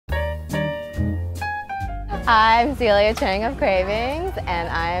I'm Celia Cheng of Cravings, and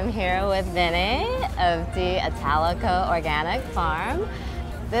I'm here with Vinny of the Italico Organic Farm.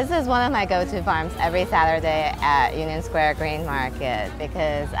 This is one of my go-to farms every Saturday at Union Square Greenmarket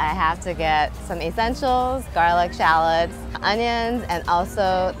because I have to get some essentials, garlic, shallots, onions, and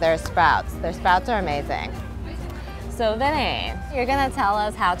also their sprouts. Their sprouts are amazing. So Vinny, you're gonna tell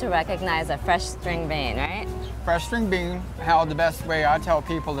us how to recognize a fresh string bean, right? Fresh string bean, how the best way I tell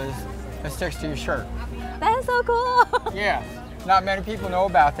people is it sticks to your shirt. That is so cool. Yeah, not many people know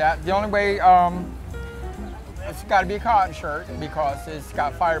about that. The only way, it's got to be a cotton shirt because it's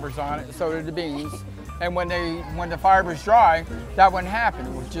got fibers on it, so do the beans. And when the fibers dry, that wouldn't happen.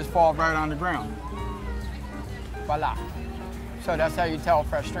 It would just fall right on the ground. Voila. So that's how you tell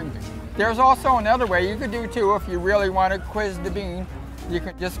fresh string bean. There's also another way you could do too if you really want to quiz the bean. You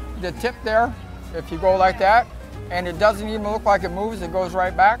can just, the tip there, if you go like that, and it doesn't even look like it moves, it goes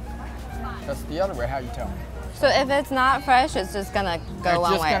right back. That's the other way how you tell. So if it's not fresh, it's just gonna go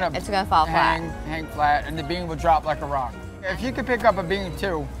one way. It's gonna fall flat. Hang flat, and the bean will drop like a rock. If you can pick up a bean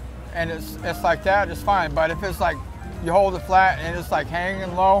too, and it's like that, it's fine. But if it's like you hold it flat and it's like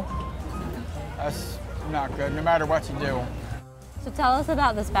hanging low, that's not good, no matter what you do. So tell us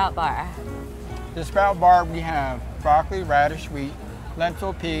about the spout bar. The spout bar, we have broccoli, radish, wheat,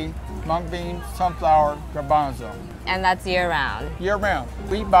 lentil, pea, mung bean, sunflower, garbanzo. And that's year-round? Year-round.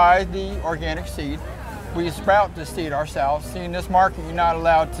 We buy the organic seed. We sprout the seed ourselves. See, in this market, you're not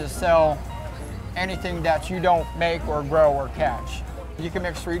allowed to sell anything that you don't make or grow or catch. You can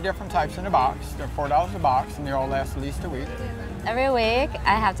mix 3 different types in a box. They're $4 a box, and they all last at least a week. Every week,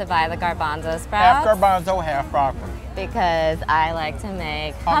 I have to buy the garbanzo sprouts. Half garbanzo, half broccoli. Because I like to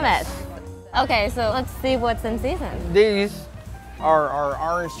make hummus. Okay, so let's see what's in season. These are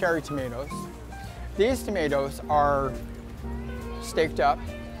orange cherry tomatoes. These tomatoes are staked up,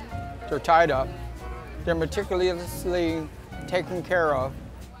 they're tied up, they're meticulously taken care of,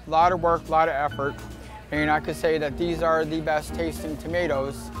 a lot of work, a lot of effort, and I could say that these are the best tasting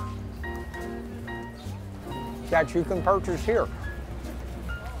tomatoes that you can purchase here.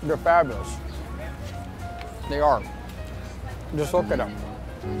 They're fabulous. They are. Just look at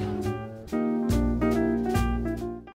them.